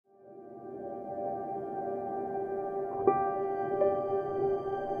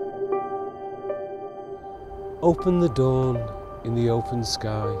Open the dawn in the open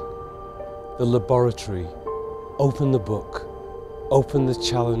sky, the laboratory, open the book, open the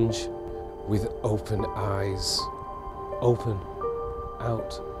challenge with open eyes. Open,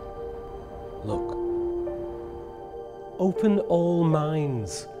 out, look. Open all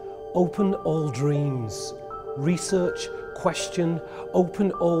minds, open all dreams, research, question,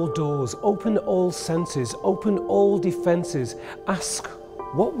 open all doors, open all senses, open all defences. Ask,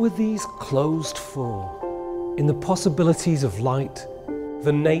 what were these closed for? In the possibilities of light,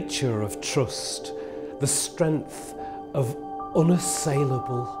 the nature of trust, the strength of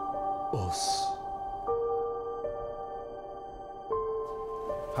unassailable us.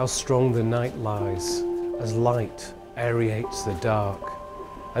 How strong the night lies as light aerates the dark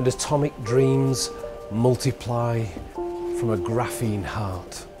and atomic dreams multiply from a graphene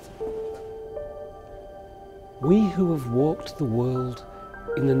heart. We who have walked the world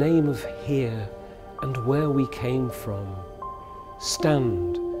in the name of here and where we came from,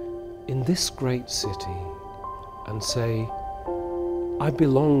 stand in this great city and say, I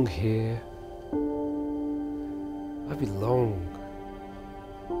belong here. I belong.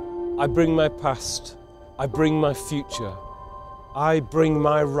 I bring my past, I bring my future. I bring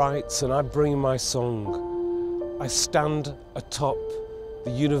my rights and I bring my song. I stand atop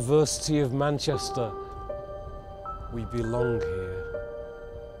the University of Manchester. We belong here.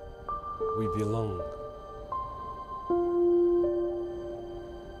 We belong.